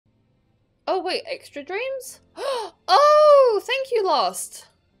Oh wait, extra dreams? Oh, thank you, Lost.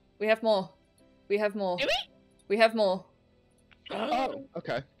 We have more. We have more. Do we? We have more. Oh,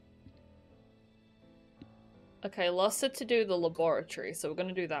 okay. Okay, Lost said to do the laboratory, so we're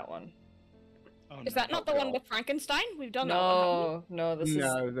gonna do that one. Oh, Is no. that not the one with Frankenstein? We've done No, no, this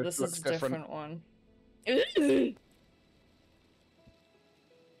No, is this looks a different. different one. that one, haven't we?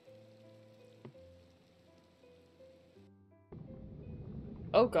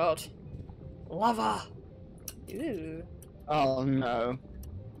 Oh god. Lava! Ew. Oh no.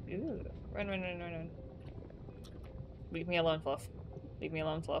 Ew. Run, run, run, run, run. Leave me alone, Fluff. Leave me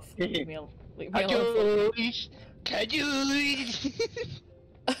alone, Fluff. Leave me alone, Fluff. Can you?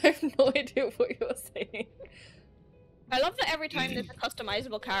 I have no idea what you're saying. I love that every time there's a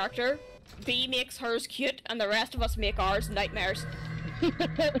customizable character, B makes hers cute, and the rest of us make ours nightmares.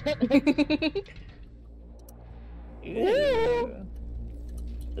 Ew.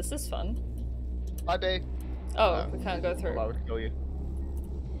 This is fun. Hi, babe. Oh, we can't go through. I would kill you.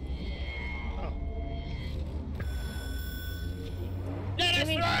 Let us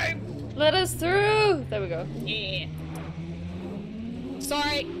through! Let us through! There we go. Yeah.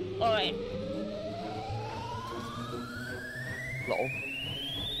 Sorry. Oi. Lol.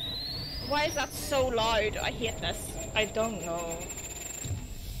 Why is that so loud? I hate this. I don't know.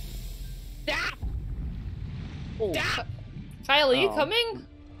 Ah! Oh, Ah! Kyle, are you Oh. coming?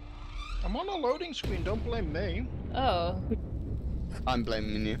 I'm on a loading screen, don't blame me. Oh. I'm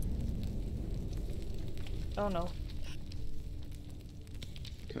blaming you. Oh no.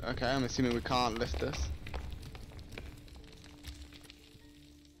 Okay, I'm assuming we can't lift this.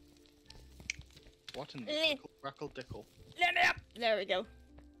 What in the Eh. dickle, crackle dickle? Let me up! There we go.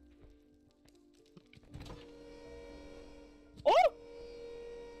 Oh!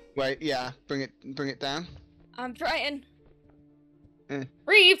 Wait, yeah, bring it down. I'm trying.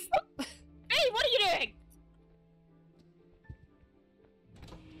 Reeve! Hey, what are you doing?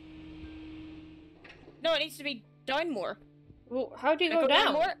 No, it needs to be down more. Well, how do you Can it go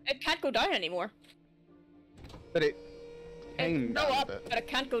down? more? It can't go down anymore. But it It came can go down a up, bit. but it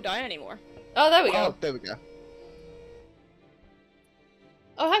can't go down anymore. Oh, there we Oh, go. there we go.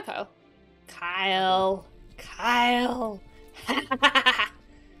 Oh, hi, Kyle. Kyle!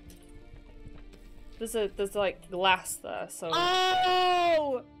 There's like glass there, so...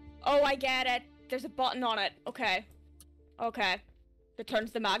 Oh! Oh, I get it. There's a button on it. Okay. Okay. That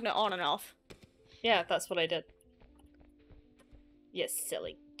turns the magnet on and off. Yeah, that's what I did. You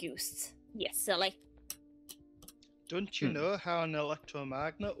silly goose. Yes, silly. Don't you know how an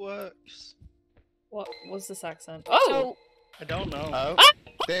electromagnet works? What was this accent? Oh! So, I don't know. Oh,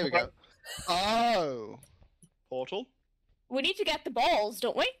 there we go. Oh. Portal? we need to get the balls,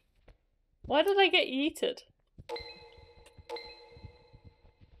 don't we? Why did I get yeeted?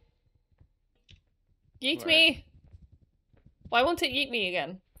 Yeet Right. me! Why won't it yeet me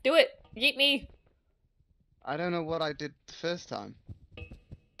again? Do it! Yeet me! I don't know what I did the first time.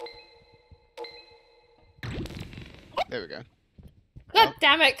 There we go. God Oh.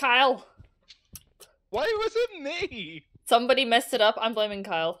 damn it, Kyle! Why was it me? Somebody messed it up, I'm blaming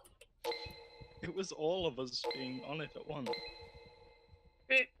Kyle. It was all of us being on it at once.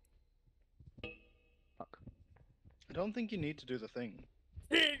 Fuck. I don't think you need to do the thing.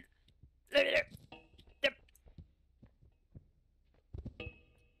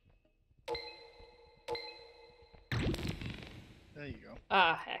 There you go.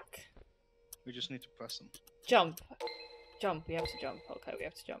 Ah, heck. We just need to press them. Jump. Jump, we have to jump. Okay, we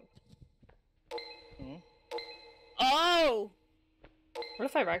have to jump. Oh. Oh! What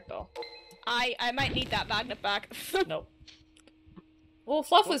if I ragdoll? I might need that magnet back. Nope. Well,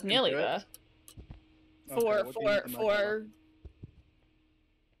 Fluff was Fucking nearly good. there. Okay, what do you need the magnet for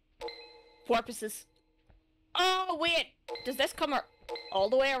purposes. Oh wait, does this come all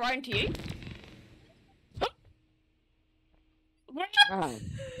the way around to you? What? Oh.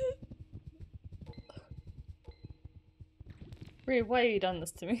 Reeve, why have you done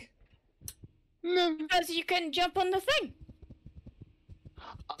this to me? No. Because you can jump on the thing.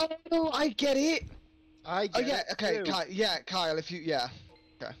 Oh, I get it. I Oh get yeah, it okay, too. Kyle, yeah, Kyle, if you, yeah.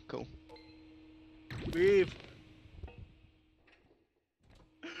 Okay, cool. Reeve.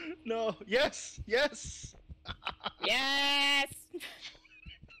 No. Yes. Yes. Yes.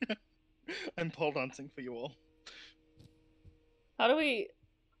 I'm pole dancing for you all. How do we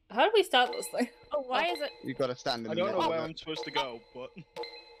start this thing? Oh, why is it You gotta stand in I the don't middle know of where it. I'm supposed to go, but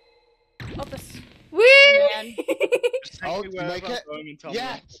up this? Woo! Man. just take Oh, me you wherever make I'm it? going and tell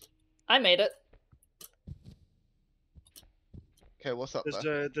Yes! I made it. Okay, what's up me.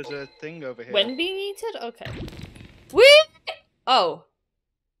 there? There's a thing over here. When being yeeted? Okay. Woo! Oh.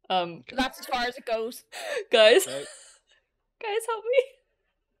 That's as far as it goes. Guys, Okay. guys, help me.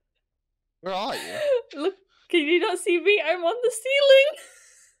 Where are you? Look, can you not see me? I'm on the ceiling.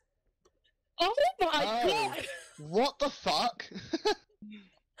 Oh my Oh. god! What the fuck?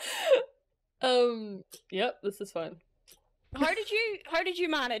 Yep, this is fun. How did you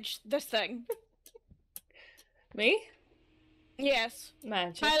manage this thing? Me? Yes.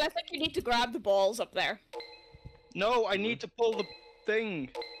 Magic. Kyle, I think you need to grab the balls up there. No, I need to pull the thing.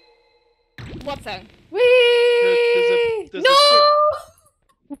 What thing? Whee! there's No!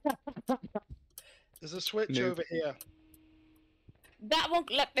 There's a switch Nope. over here. That won't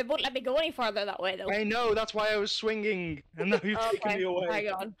let me go any further that way though. I know, that's why I was swinging, and now you've taken me away.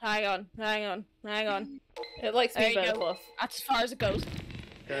 Hang on. It likes There me you better, go. Fluff. That's as far as it goes.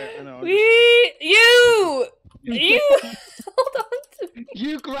 Okay, I know. Whee! You! You! Hold on to me.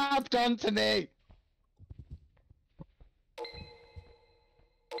 You grabbed onto me.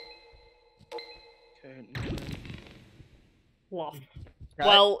 Okay, Fluff. Okay.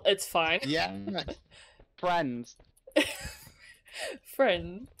 Well, it's fine. Yeah. Friends.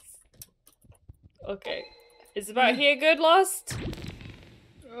 Friends. Okay. Is about here good, Lost?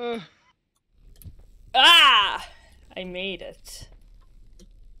 Ah! I made it.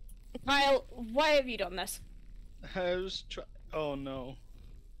 Kyle, why have you done this? I was oh no.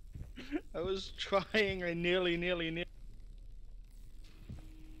 I was trying, I nearly.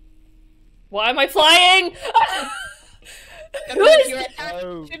 Why am I flying? Who Because is you're that? attached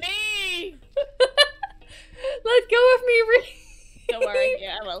Oh. to me! Let go of me, Reed. Don't worry,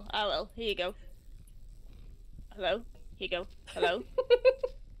 yeah, I will. Here you go. Hello? Here you go. Hello?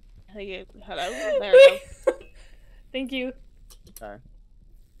 Here you Hello? There we go. Thank you. Okay.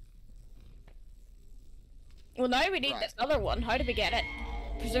 Well, now we need Right. this other one. How do we get it?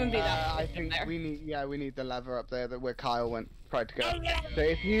 Presumably that I think there. we need the lever up there that where Kyle tried to go. Oh, yeah. So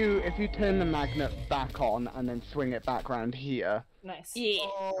if you turn the magnet back on and then swing it back round here, Nice. Yeah.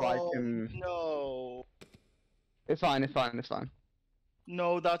 I Oh can- no. it's fine.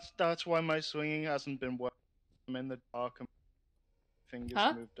 No, that's why my swinging hasn't been working. I'm in the dark and my fingers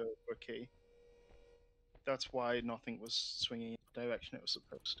Huh? moved over a key. That's why nothing was swinging in the direction it was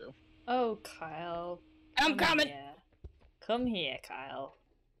supposed to. Oh, Kyle. I'm coming! Here. Come here, Kyle.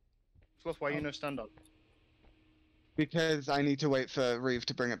 Fluff, why you no stand up? Because I need to wait for Reeve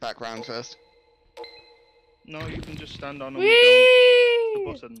to bring it back round first. No, you can just stand on and Whee!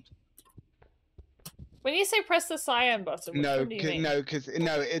 the button. When you say press the cyan button, which No, one do you mean?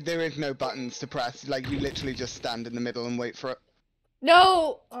 there is no buttons to press. Like you literally just stand in the middle and wait for it.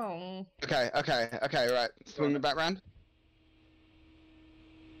 No! Oh. Okay, right. Swing it back round.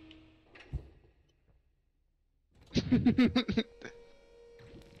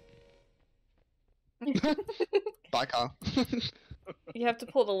 Bye, Carl. You have to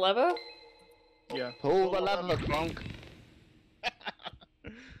pull the lever? Yeah. Pull the lever, Cronk.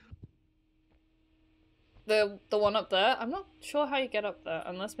 The one up there? I'm not sure how you get up there,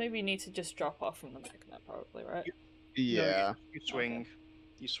 unless maybe you need to just drop off from the magnet, probably, right? Yeah. No, you swing.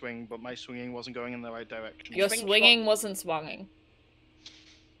 You swing, but my swinging wasn't going in the right direction. Your Swing swinging wasn't swinging.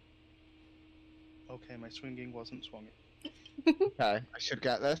 Okay, my swinging wasn't swinging. Okay, I should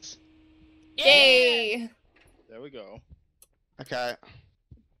get this. Yay! There we go. Okay.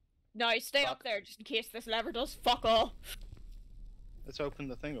 No, stay up there just in case this lever does fuck off. Let's open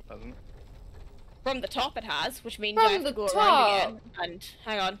the thing up, hasn't it? From the top it has, which means From I have the to go top. around again. And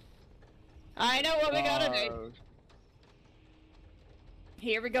hang on. I know what we gotta do. Oh,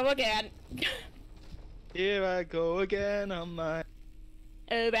 Here we go again. Here I go again on my.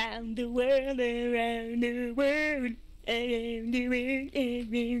 Around the world, around the world, around the world,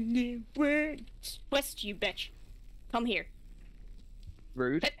 around the world. West, you bitch. Come here.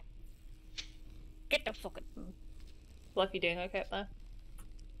 rude. Get the fucking. Fluffy doing okay up there?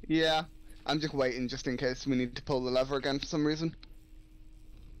 Yeah. I'm just waiting just in case we need to pull the lever again for some reason.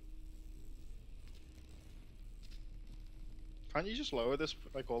 Can't you just lower this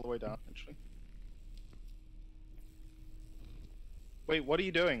like all the way down? Actually. Wait, what are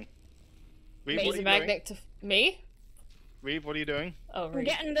you doing? Reeve, what Use are a you magnet to me? doing? Reeve, what are you doing? Oh, I'm right.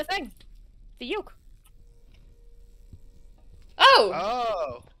 getting the thing. The yoke. Oh!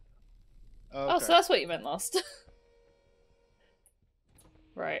 Oh. Oh, so that's what you meant last.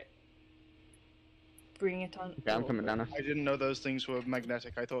 Right. Bring it on. Okay, I'm coming down now. I didn't know those things were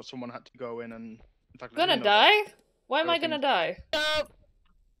magnetic. I thought someone had to go in and. In fact, I Gonna didn't know die? Why am I Everything- gonna die?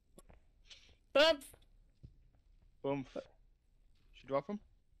 Boom. Boom. She drop him?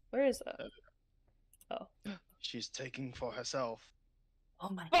 Where is that? She's taking for herself. Oh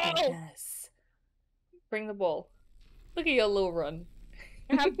my Oh! goodness. Bring the ball. Look at your little run.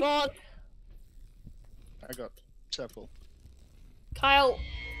 I have balls. I got several. Kyle.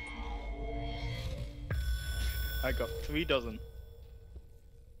 I got 3 dozen.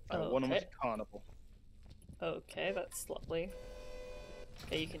 One of them is Okay. a carnival. Okay, that's lovely.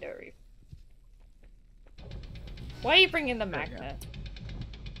 Okay, you can do it, Reeve. Why are you bringing the magnet?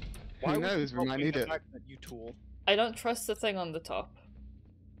 Why would you knows, we not might bring need the it. magnet, you tool? I don't trust the thing on the top.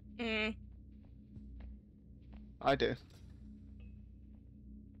 Mm. I do.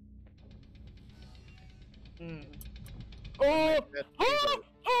 Hmm. Oh! Magnet Oh! laser.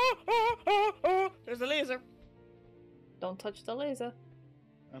 Oh! Oh! Oh! Oh! There's a laser. Don't touch the laser.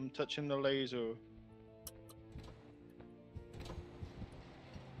 I'm touching the laser.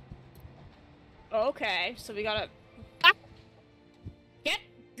 Okay, so we gotta.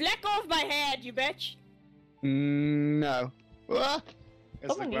 Let go of my head, you bitch! No. Ah! Is the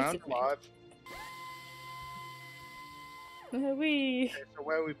Someone ground needs to be. alive? Wee. Okay, so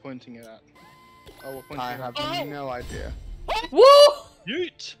where are we pointing it at? Oh, we're pointing I it have Oh. no idea. Woo!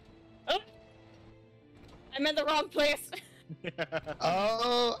 Yeet! I'm in the wrong place.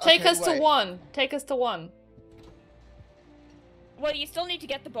 Oh, Take okay, us to wait. 1. Take us to 1. Well, you still need to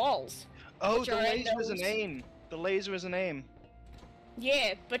get the balls. Oh, Which the are in laser is an those- aim. The laser is an aim.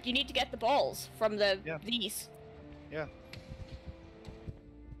 Yeah, but you need to get the balls from the Yeah. these.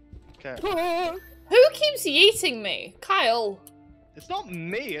 Okay. Who keeps yeeting me? Kyle. It's not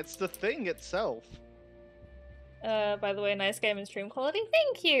me, it's the thing itself. By the way, nice game and stream quality.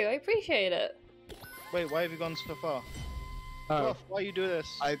 Thank you. I appreciate it. Wait, why have you gone so far? Oh, Ruff, why you do this?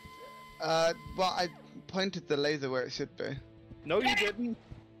 well, I pointed the laser where it should be. No, you didn't.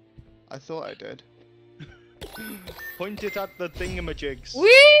 I thought I did. Point it at the thingamajigs. Wee!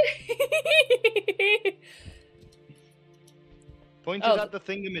 Point Oh, it at the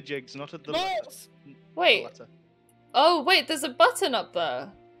thingamajigs, not at the Balls! Wait. letter. Oh, wait, there's a button up there.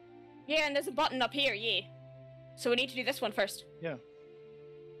 Yeah, and there's a button up here, yeah. So we need to do this one first.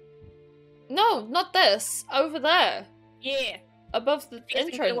 No, not this. Over there. Yeah, Above the Yes,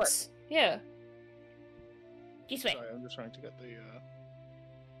 we can do it. entrance. Yeah. this way. Sorry, I'm just trying to get the.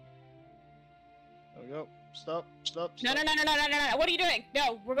 There we go. Stop! Stop! No, Stop. no, no, no, no, no, no, no. What are you doing?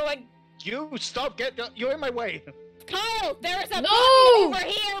 No, we're going. You stop! You're in my way. Kyle, there is a No! button over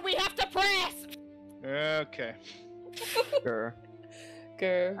here. We have to press. Okay. Sure.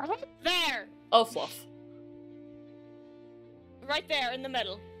 Grr. There, Oh, fluff. right there in the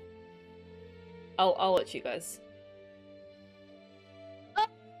middle. I'll let you guys.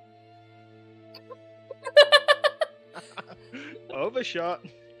 Overshot.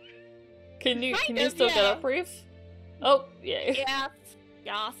 Can you Kind of, still get yeah. up, Reef? Oh, yay. Yes,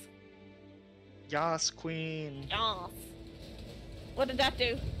 yes, Yas, queen. yes. What did that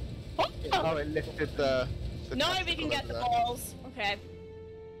do? Oh, it lifted the Now we testicle can get over the there. balls. Okay.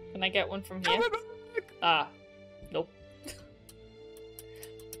 Can I get one from here? Ah. Nope.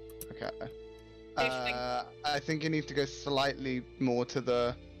 Okay. Interesting. I think you need to go slightly more to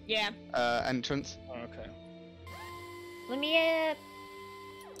the Yeah. entrance. Okay. Let me in.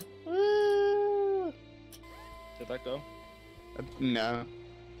 Woo! Did that go? No.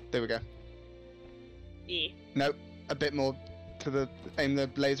 There we go. Yeah. Nope. A bit more to the aim the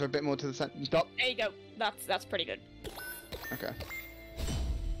laser a bit more to the center. Stop. There you go. That's pretty good. Okay.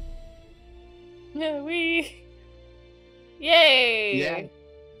 Yeah, we. Yay! Yeah.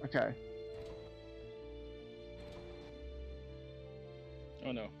 Okay.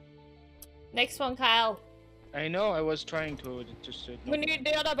 Oh no. Next one, Kyle. I know. I was trying to. It just. We need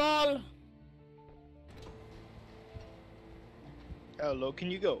the other ball. How low can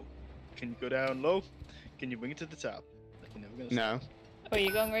you go? Can you go down low? Can you bring it to the top? Like you're never gonna. No. Where are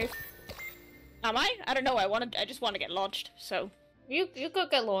you going, Reef? Am I? I don't know. I just want to get launched. So. You go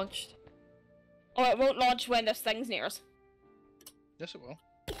get launched. Oh, it won't launch when this thing's near us. Yes, it will.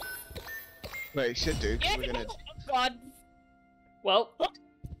 Wait, it should do. 'Cause Yeah. we're gonna. Oh God. Well.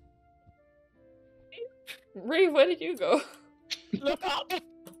 Reef, where did you go? Look up.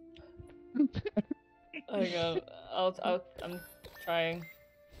 Hang on. I'm trying.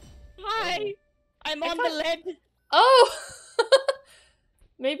 Hi. I'm I on the lid. Oh!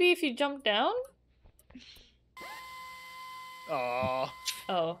 Maybe if you jump down? Aww.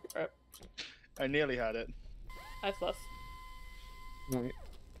 Oh, rip. I nearly had it. Hi, Fluff. Wait.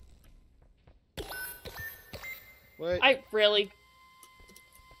 Wait. I really.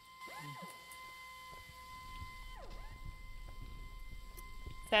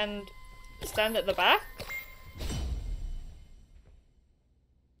 Stand at the back?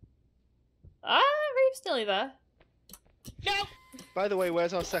 Ah, Reef's nearly there. No. By the way,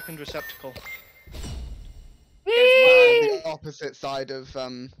 where's our second receptacle? Whee! opposite side of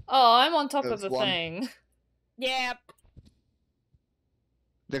Oh, I'm on top of There's the one. thing. Yeah.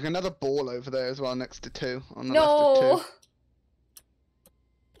 There's another ball over there as well, next to 2 on the left No! of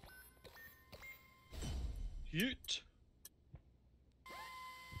 2. Yeet.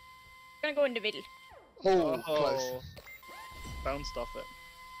 Gonna go in the middle. Oh, close. Bounced off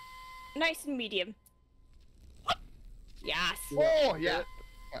it. Nice and medium. Yes. Oh, yeah.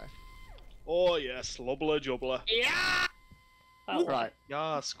 Oh yes, lubbler jubbler. Yeah. Oh, Right.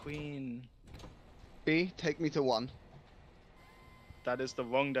 Yes, queen. B, take me to 1. That is the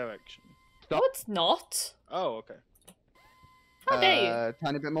wrong direction. No, it's not. Oh, okay. How dare you?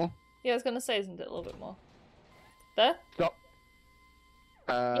 Tiny bit more. Yeah, I was gonna say, isn't it a little bit more? There? Stop.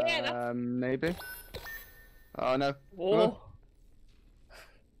 Yeah, that's- Maybe. Oh, no. Whoa.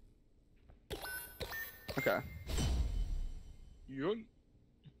 Okay. Yoink.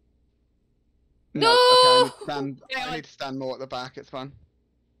 No! Okay, I Yeah, need to stand more at the back, it's fine.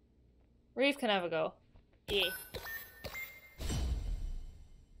 Reeve can have a go. Yeah.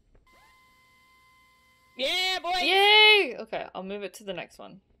 Yeah, boy. Yay! Okay, I'll move it to the next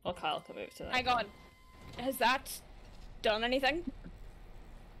one. Or Kyle can move it to the next Hang on. Has that done anything?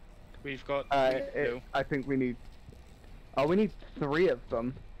 We've got two. I think we need... Oh, we need 3 of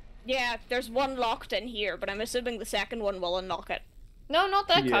them. Yeah, there's one locked in here, but I'm assuming the second one will unlock it. No, not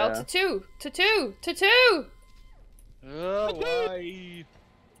there, Kyle. Yeah. To 2! To 2! To 2! Why?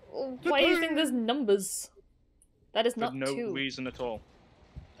 Why do you think there's numbers? That is For not no 2. reason at all.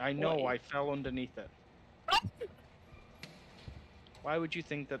 I know, Why? I fell underneath it. Why would you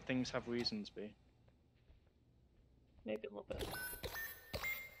think that things have reasons, B? Maybe a little bit.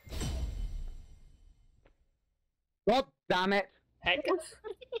 God damn it! Heck.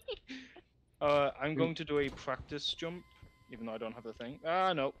 I'm going to do a practice jump, even though I don't have the thing.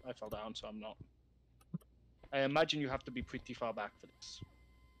 Ah, no, I fell down, so I'm not. I imagine you have to be pretty far back for this.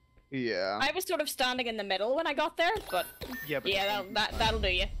 Yeah. I was sort of standing in the middle when I got there, but Yeah, but yeah, that'll do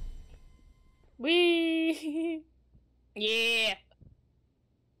you. Wee. Yeah.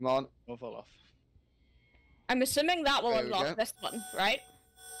 Come on. I'll fall off. I'm assuming that will There we unlock go. this one, right?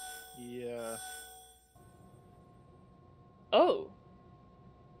 Yeah. Oh. Oh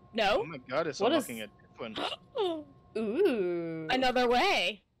No? my god, it's What is- unlocking a different. Ooh. Another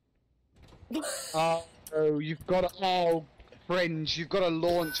way. Oh, you've got to... Oh, cringe. You've got to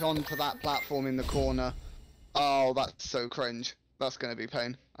launch onto that platform in the corner. Oh, that's so cringe. That's going to be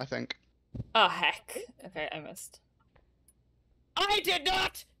pain, I think. Oh, heck. Okay, I missed. I did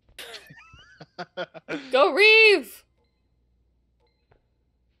not! Go, Reeve!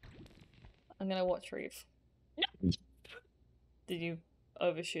 I'm gonna watch Reeve. No. Did you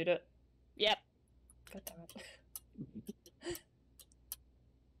overshoot it? Yep. God damn it.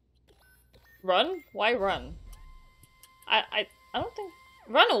 Run? Why run? I don't think...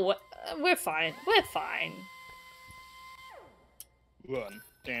 Run away. We're fine. We're fine. Run.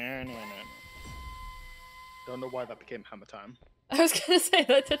 Don't know why that became hammer time. I was gonna say,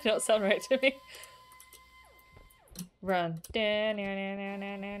 that did not sound right to me. Run.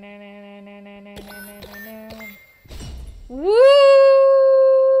 Woo!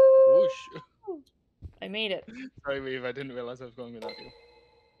 Whoosh. I made it. Sorry, Reeve, I didn't realize I was going without you.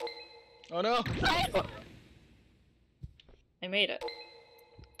 Oh no! I made it.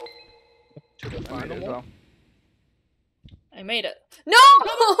 To the I made final it as one. well. I made it. No!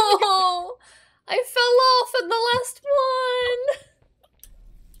 I fell off at the last one!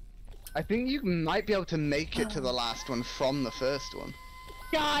 I think you might be able to make it to the last one from the first one.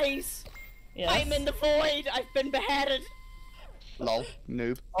 Guys! Yes. I'm in the void! I've been beheaded! Lol.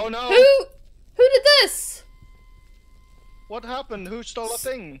 Noob. Oh no! Who did this? What happened? Who stole a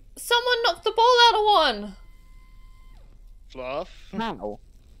thing? Someone knocked the ball out of one! Fluff. How?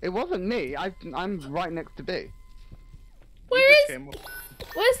 It wasn't me. I'm right next to B.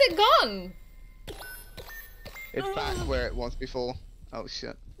 Where's it gone? It's back where it was before. Oh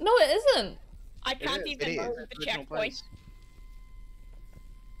shit. No, it isn't. I can't even is. move the checkpoint.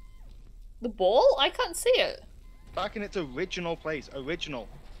 The ball? I can't see it. Back in its original place. Original.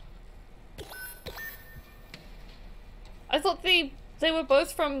 I thought they were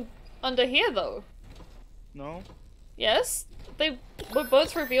both from under here, though. No? Yes? They were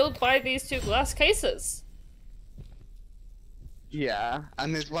both revealed by these 2 glass cases. Yeah,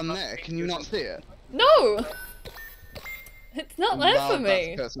 and there's one there. Can you not see it? No! It's not there Well, for me. that's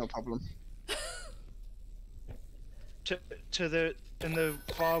a personal problem. To the in the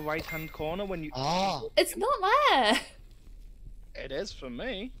far right hand corner when you. Ah, It's not there! It is for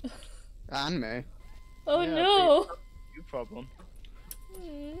me. and me. Oh Yeah, no! You problem.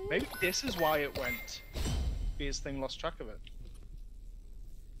 Maybe this is why it went. maybe his thing lost track of it.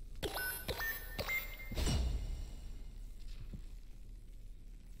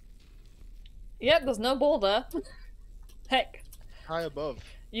 Yep, there's no ball there. Heck. High above.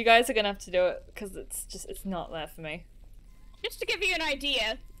 You guys are gonna have to do it, because it's not there for me. Just to give you an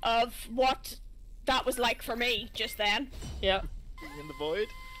idea of what that was like for me just then. Yep. In the void.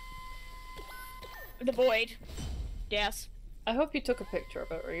 The void. Yes. I hope you took a picture of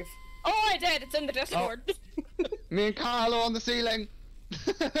it, Reeve. Oh, I did. It's in the Discord. Me and Kyle are on the ceiling.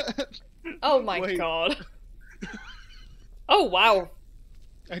 Oh my Wait. god. Oh wow.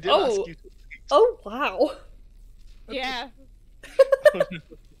 I did Oh. ask you to. Oh wow. Yeah.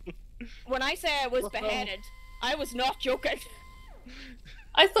 When I say I was What the- beheaded, I was not joking.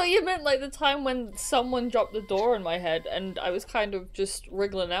 I thought you meant like the time when someone dropped the door on my head and I was kind of just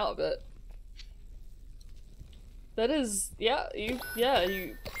wriggling out of it. That is, yeah, you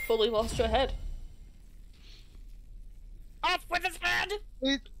fully lost your head. Off with his head!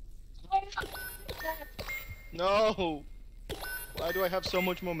 No! Why do I have so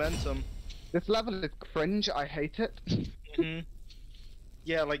much momentum? This level is cringe. I hate it. Hmm.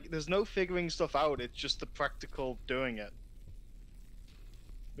 Yeah, like, there's no figuring stuff out, it's just the practical doing it.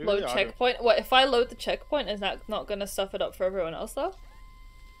 Maybe Load they are checkpoint. What, if I load the checkpoint, is that not gonna stuff it up for everyone else though?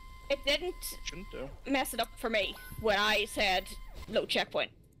 It didn't Shouldn't do. mess it up for me when I said no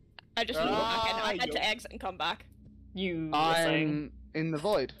checkpoint. I just went back and I had yo. to exit and come back. You were saying. I'm in the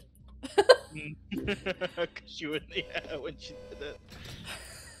void. Because you were in the air when she did it.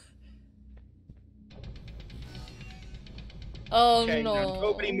 Oh Okay, no. now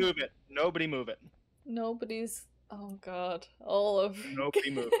nobody move it. Nobody move it. Nobody's. Oh god. All over.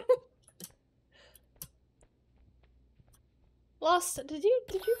 Nobody move it. Lost. Did you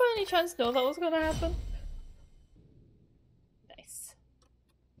by any chance know that was gonna happen? Nice.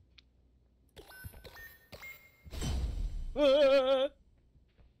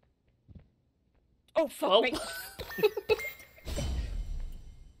 Oh, fuck Well. me.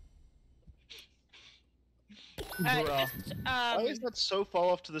 Bruh. Just, Why is that so far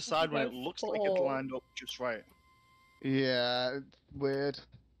off to the side when it looks like it's fault. lined up just right? Yeah, it's weird.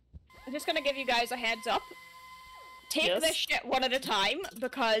 I'm just gonna give you guys a heads up. Take Yes? this shit one at a time,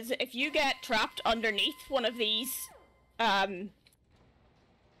 because if you get trapped underneath one of these, lever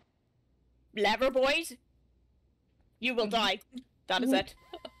boys, you will die. That is it.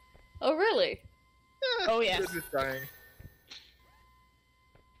 Oh really? Oh, yes. This is dying.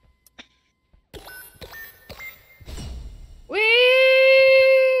 Whee!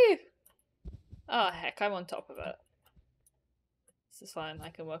 Oh heck, I'm on top of it. This is fine. I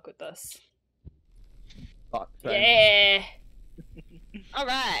can work with this. Fuck's sake. Yeah.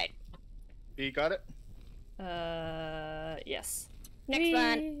 Alright. You got it? Yes. Next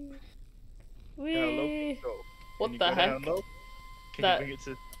one. Whee! Yeah, low, Whee! go. What Can you the go down heck? low? Can That- you bring it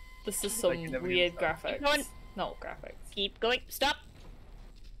to... This is Like some you never weird used that. graphics. going. No graphics. Keep going. Stop.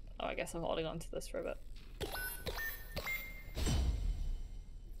 Oh, I guess I'm holding on to this for a bit.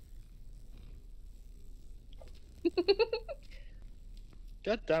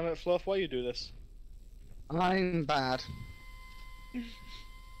 God damn it, Fluff, why you do this? I'm bad.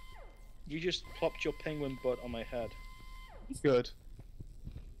 You just plopped your penguin butt on my head. Good.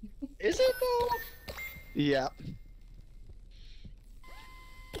 Is it though? Yeah.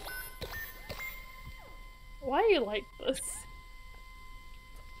 Why are you like this?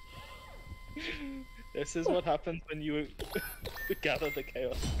 This is what happens when you gather the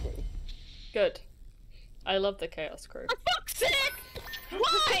Chaos Crew. Good. I love the Chaos Crew. For fuck's sake!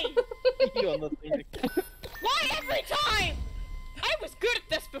 Why? You're on the thing again. Why every time? I was good at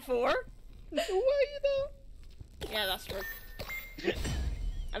this before. Why you know? Yeah, that's true.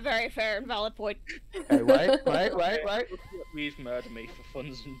 A very fair and valid point. Hey, wait. We've murdered me for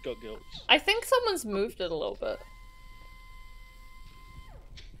funs and guilt. I think someone's moved it a little bit.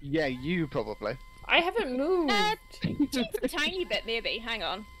 Yeah, you probably. I haven't moved. Just a tiny bit, maybe. Hang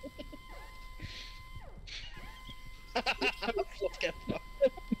on. Fluff get fucked.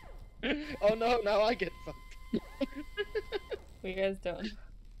 Oh no, now I get fucked. What are you guys doing?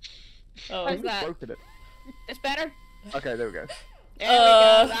 Oh, How's that? Broken it. It's better. Okay, there we go. There we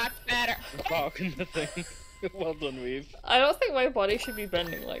go. That's better. Barking the thing. Well done, Reeve. I don't think my body should be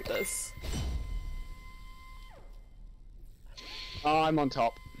bending like this. Oh, I'm on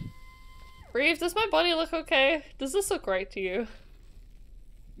top. Reeve, does my body look okay? Does this look right to you?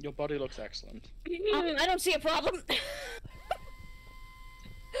 Your body looks excellent. I don't see a problem.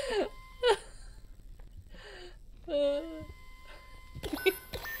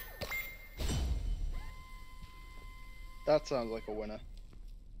 That sounds like a winner.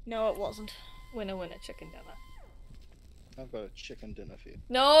 No, it wasn't. Winner, winner, chicken dinner. I've got a chicken dinner for you.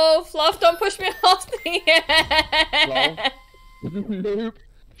 No, Fluff, don't push me off the edge. Nope.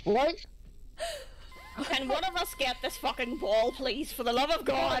 What? Can one of us get this fucking ball, please? For the love of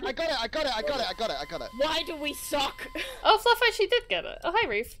God! I got it. Why do we suck? Oh, Fluff actually did get it. Oh, hi,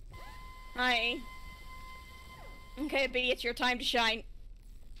 Reef. Hi. Okay, B, it's your time to shine.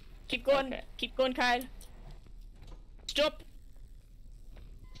 Keep going. Okay. Keep going, Kyle. Stop.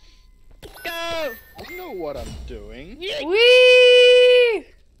 Go! I know what I'm doing. Yeah. Whee!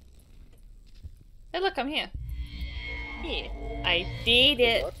 Hey, look, I'm here. Yeah. I did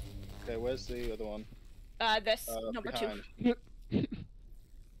it. Okay, where's the other one? This number Behind. 2.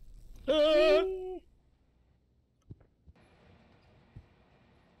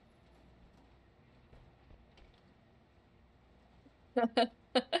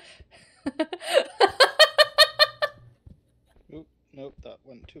 Oop, nope, that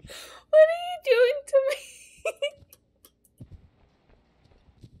went too far. What are you doing to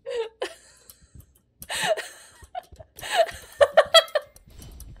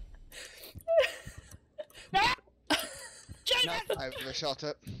Jesus! I overshot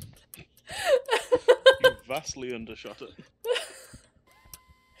it. You vastly undershot it.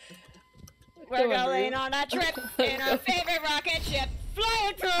 We're Go on, going Rue. on a trip in our favorite rocket ship,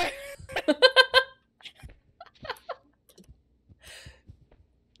 flying through.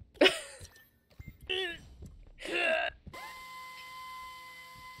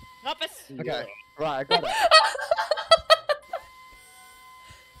 Office. Okay. Right, I got it.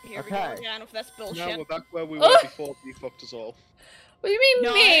 Here we go Okay. again with this Now bullshit. we're back where we were before he fucked us all. What do you mean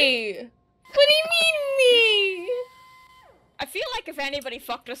No. me? What do you mean me? I feel like if anybody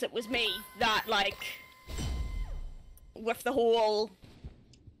fucked us, it was me. That, like, with the whole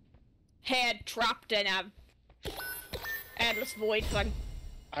head trapped in a endless void thing.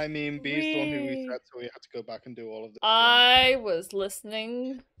 I mean, B's the one who Whee! reset, so we had to go back and do all of this. I was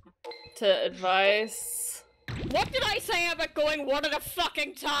listening to advice. What did I say about going one at a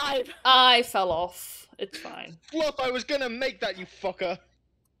fucking time? I fell off. It's fine. Fluff, I was gonna make that, you fucker!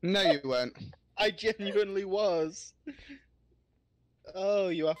 No, you weren't. I genuinely was. Oh,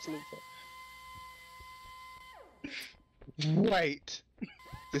 you absolute fuck. Wait.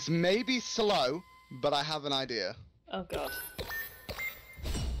 This may be slow, but I have an idea. Oh god.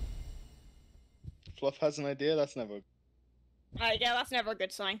 Fluff has an idea, that's never... Yeah, that's never a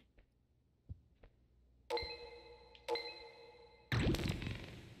good sign.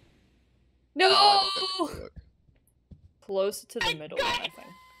 No! Look. Closer to the middle one, I think.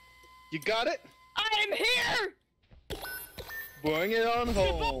 You got it? I'm here! Bring it on The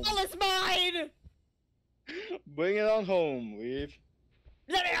home. ball is mine! Bring it on home, Weave.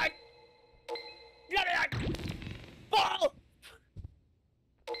 Let me out! Let me out! Ball!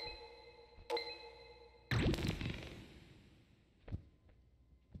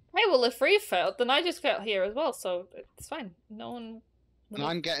 Hey, well, if Reeve failed, then I just got here as well, so it's fine. No one. And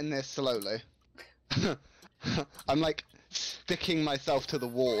I'm getting this slowly. I'm like sticking myself to the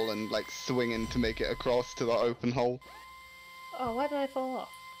wall and like swinging to make it across to the open hole. Oh, why did I fall off?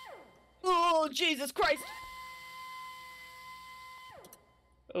 Oh, Jesus Christ!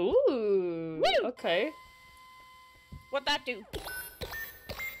 Ooh. Woo! Okay. What'd that do?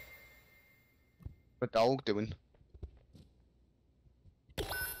 What the dog doing?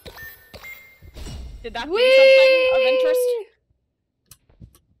 Did that do something of interest? Whee!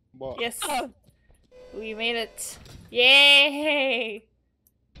 What? Yes. Oh, We made it. Yay!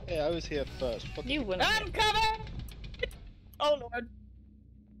 Hey, I was here first. What the... You win. I'm coming! Oh Lord.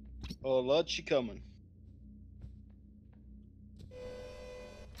 Oh, Lord, she coming.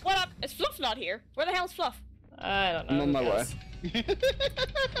 What up? Is Fluff not here? Where the hell's Fluff? I don't know. I'm on my who way.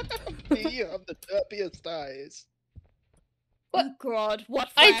 cares? You have the derpiest eyes. What? Oh God, what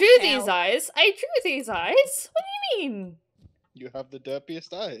I fresh drew hell. these eyes. I drew these eyes. What do you mean? You have the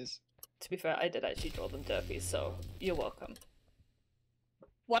derpiest eyes. To be fair, I did actually draw them derpy, so you're welcome.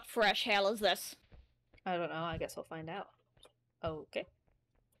 What fresh hell is this? I don't know. I guess we'll find out. Okay.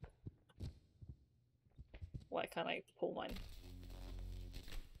 Why can't I pull mine?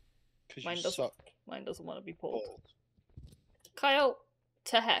 Because Mine you doesn't. suck Mine doesn't want to be pulled. balls. Kyle,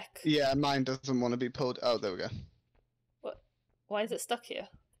 to heck. Yeah, mine doesn't want to be pulled. Oh, there we go. Why is it stuck here?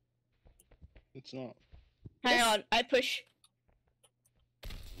 It's not. Hang on, I push.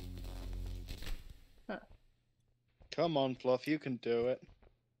 Come on, Fluff, you can do it.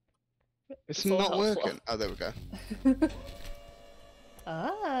 It's Full not health working. Oh, there we go.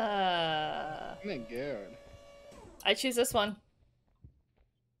 Ah. Oh my god. I choose this one.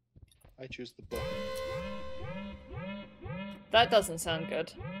 I choose the button. That doesn't sound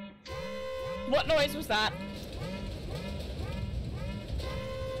good. What noise was that?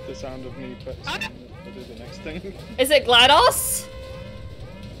 the sound of me, but I'll do the next thing. Is it GLaDOS?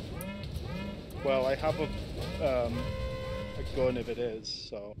 Well, I have a gun if it is,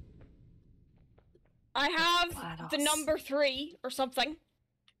 so. I have the GLaDOS. number 3 or something.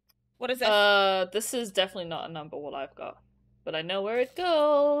 What is it? This is definitely not a number what I've got. But I know where it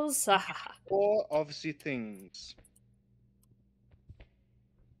goes. Or obviously things.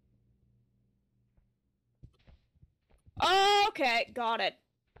 Okay, got it.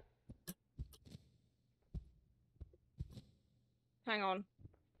 Hang on.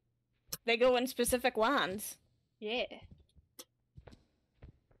 They go in specific lands. Yeah.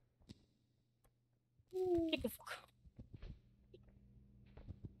 Get the fuck.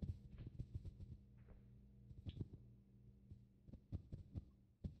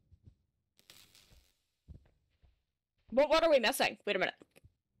 What are we missing? Wait a minute.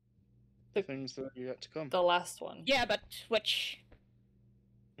 The things that are yet to come. The last one. Yeah, but which?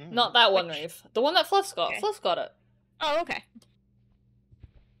 Not that one, Which- Reeve. The one that Fluff's got. Okay. Fluff's got it. Oh, okay.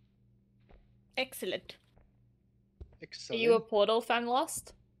 Excellent. Are Excellent. you a Portal fan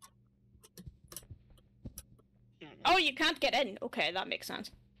lost? Oh, you can't get in. Okay, that makes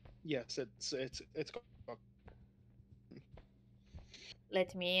sense. Yes, it's got.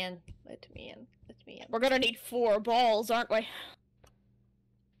 Let me in. Let me in. Let me in. We're gonna need 4 balls, aren't we?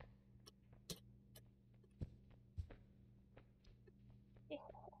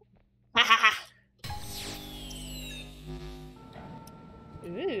 Ha ha ha!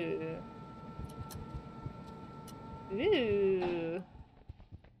 Ooh. Ooh.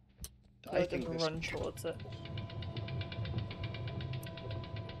 I think this. run towards it.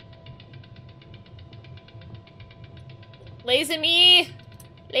 Laser me!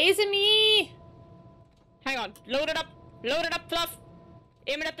 Laser me! Hang on. Load it up. Load it up, Fluff.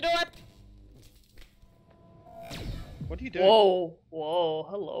 Aim it at the door. What are you doing? Whoa, whoa,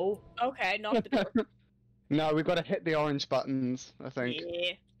 hello. Okay, not the door. No, we've got to hit the orange buttons, I think.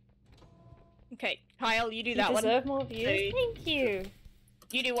 Yeah. Okay, Kyle, you do You that one. deserve more views. Hey. Thank you.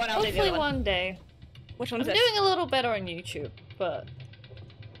 You do one, I'll do the Hopefully other one. one day. Which one I'm is this? doing a little better on YouTube, but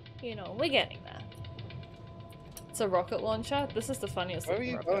you know, we're getting there. It's a rocket launcher. This is the funniest Where are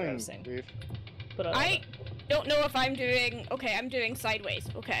looking you rocket I've ever going, seen. Reeve? But I love I it. don't know if I'm doing... Okay, I'm doing sideways.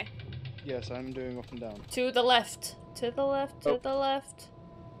 Okay. Yes, I'm doing up and down. To the left. To the left. To Oh. the left.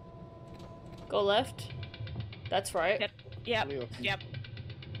 Go left. That's right. Yep. Yep. Really up and Yep.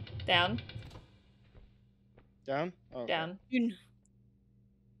 Down. Down? Oh, okay. Down. Mm.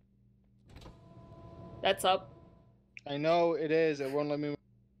 That's up. I know it is. It won't let me.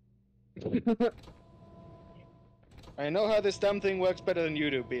 I know how this damn thing works better than you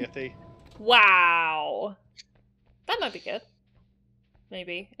do, BFE. Wow. That might be good.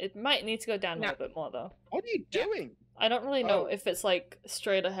 Maybe. It might need to go down a No. little bit more though. What are you doing? I don't really know Oh. if it's like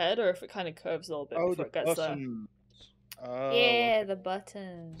straight ahead or if it kind of curves a little bit Oh, before the it gets there. button. Oh, Yeah, the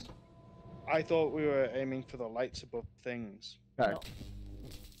button. I thought we were aiming for the lights above things. Okay. No.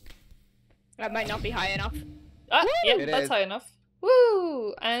 That might not be high enough. Ah, yeah, It that's is. high enough.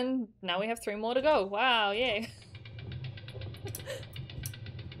 Woo! And now we have 3 more to go. Wow, yay.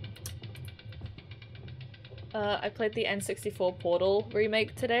 I played the N64 Portal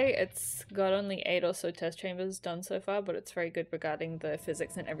remake today. It's got only 8 or so test chambers done so far, but it's very good regarding the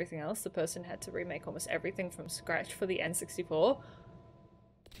physics and everything else. The person had to remake almost everything from scratch for the N64.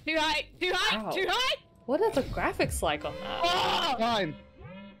 Too high! Too high! Ow. Too high! What are the graphics like on that? Oh! Fine.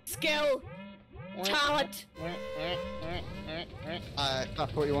 Skill! Talent!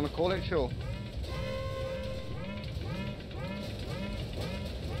 That's what you want to call it, sure.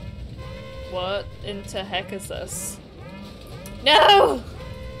 What into heck is this? No!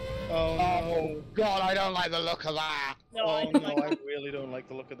 Oh no! Oh god, I don't like the look of that. No, Oh I no! don't like I that. really don't like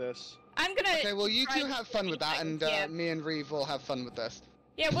the look of this. I'm gonna... Okay, well you try two have fun with that, and yeah. me and Reeve will have fun with this.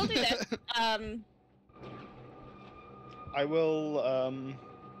 Yeah, we'll do this. I will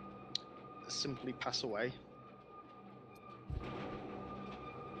simply pass away.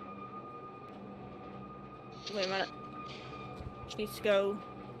 Wait a minute. Just needs to go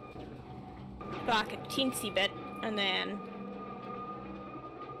back a teensy bit, and then...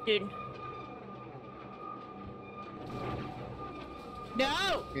 Dude.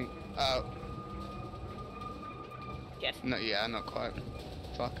 No! Oh. Shit. No, yeah, not quite.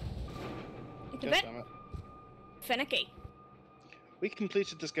 Fuck. It's a God bit damn it. finicky. We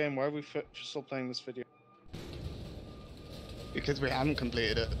completed this game. Why are we still playing this video? Because we haven't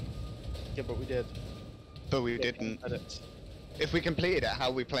completed it. Yeah, but we did. But we didn't. Edits. If we completed it, how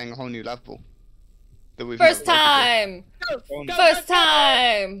are we playing a whole new level? That we've First never played time! Go! Oh, no. First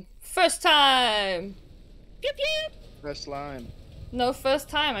time! First time! Pew pew! Press line. No, first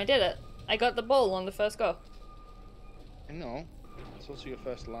time I did it. I got the ball on the first go. I know. It's also your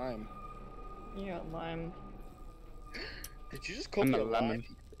first lime. Yeah, lime. Did you just call And me the a lemon. lime?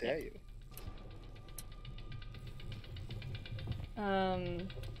 How dare you?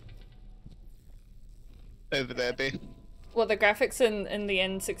 Over there, B. Well, the graphics in the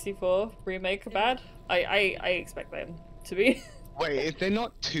N64 remake are bad. I expect them to be. Wait, is there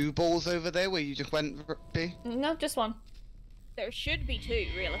not 2 balls over there where you just went, B? No, just one. There should be 2,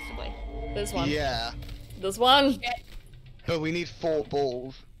 realistically. There's one. Yeah, There's one. but we need 4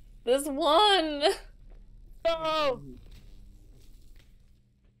 balls. There's one. Oh!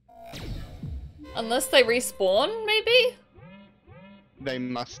 Unless they respawn, maybe? They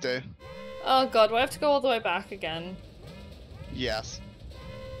must do. Oh god, do I have to go all the way back again? Yes.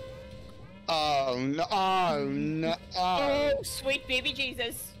 Oh no! Oh no! Oh. Oh, sweet baby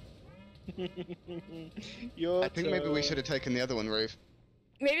Jesus. Your I think maybe we turn. should have taken the other one, Ruth.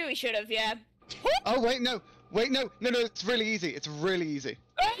 Maybe we should have, yeah. Oh wait, no! Wait, no! No, no! It's really easy. It's really easy.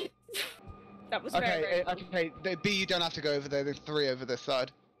 That was very, very Okay, okay. B, you don't have to go over there. There's 3 over this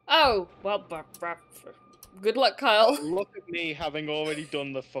side. Oh, well, good luck, Kyle. Look at me having already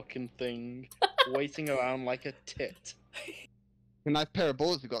done the fucking thing, waiting around like a tit. A nice pair of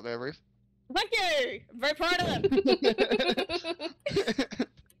balls you got there, Ruth. Thank you! I'm very proud of them.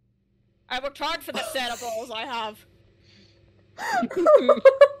 I worked hard for the set of balls I have.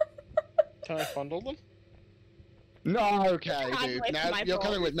 Can I fondle them? No, okay, I'm dude. with Now my you're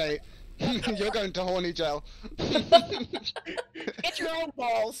coming balls. with me. You're going to horny jail. Get your own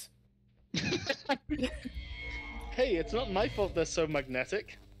balls. Hey, it's not my fault they're so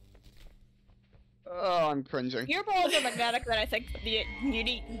magnetic. Oh, I'm cringing. Your balls are magnetic, then I think you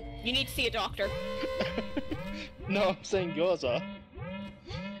need to see a doctor. No, I'm saying yours are.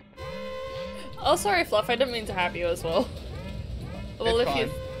 Oh, sorry, Fluff. I didn't mean to have you as well. Well,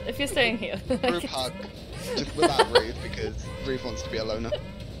 It's if you're staying here. Group hug. Just without Ruth, because Ruth wants to be a loner.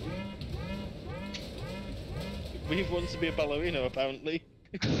 Reeve wants to be a ballerina, apparently.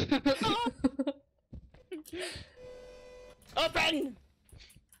 Open!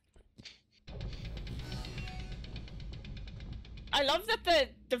 I love that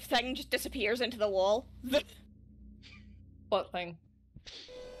the thing just disappears into the wall. What thing?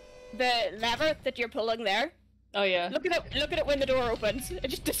 The lever that you're pulling there. Oh yeah. Look at it when the door opens. It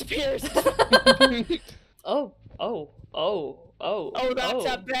just disappears. Oh, oh, oh, oh. Oh, that's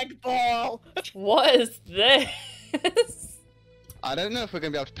a big ball. What is this? I don't know if we're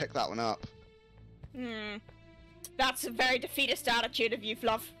gonna be able to pick that one up. That's a very defeatist attitude of you,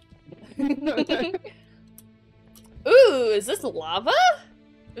 Fluff. Ooh, is this lava?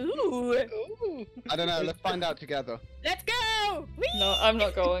 Ooh. Ooh. I don't know. Let's find out together. Let's go! Whee! No, I'm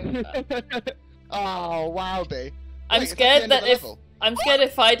not going. Oh, wow, B. I'm Wait, it's at the scared end of that the if level. I'm scared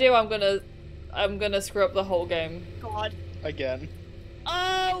if I do, I'm gonna screw up the whole game. God. Again.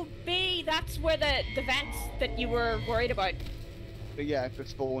 Oh, B, that's where the vents that you were worried about. But yeah, for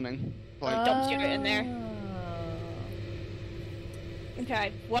spawning. Point. Dumps you in there.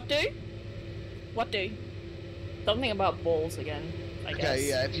 Okay, what do? What do? Something about balls again, I guess. Okay,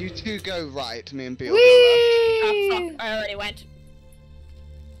 yeah, if you two go right, me and B will go left. Oh, Whee! fuck, I already went.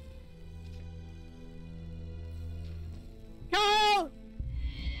 Carl!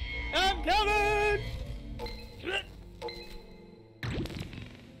 I'm coming!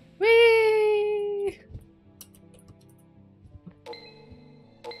 Whee!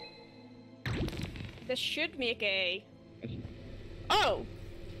 This should make a... Oh!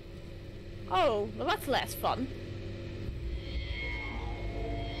 Oh, well that's less fun.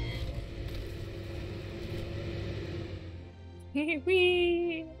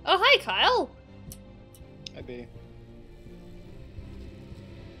 Whee! Oh, hi, Kyle! I be.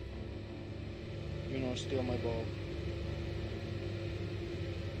 You know, steal my ball.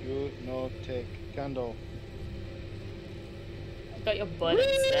 You know, take candle. I got your butt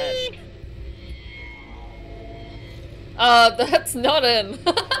instead. Whee! That's not in.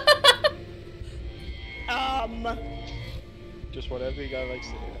 Just whatever you guy likes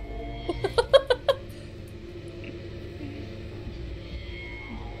to hear.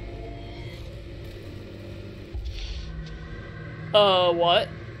 What?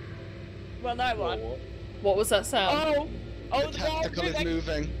 Well, now what? What was that sound? Oh! Oh, The the ball tactical is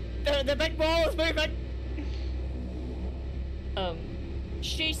moving. The big ball is moving!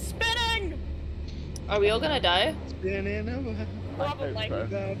 She's spinning! Are we all gonna die? Spinning around. Probably. so.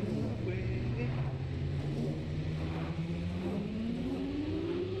 that way.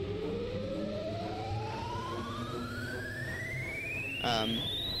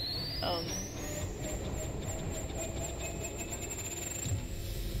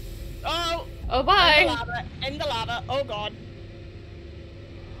 Oh, In the bye! lava. In the lava. Oh god.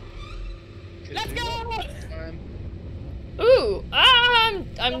 Let's go! Ooh!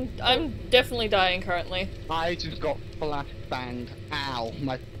 I'm definitely dying currently. I just got flash banged. Ow,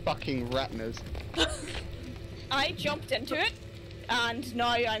 my fucking retinas. I jumped into it, and now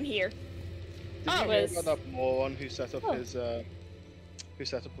I'm here. Did Oh, you hear it's- about that moron who set up Oh. his who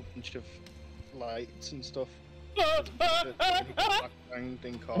set up a bunch of lights and stuff?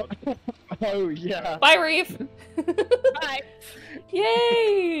 Thing card. Oh yeah. Bye, Reeve! Bye.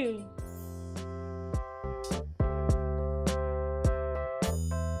 Yay!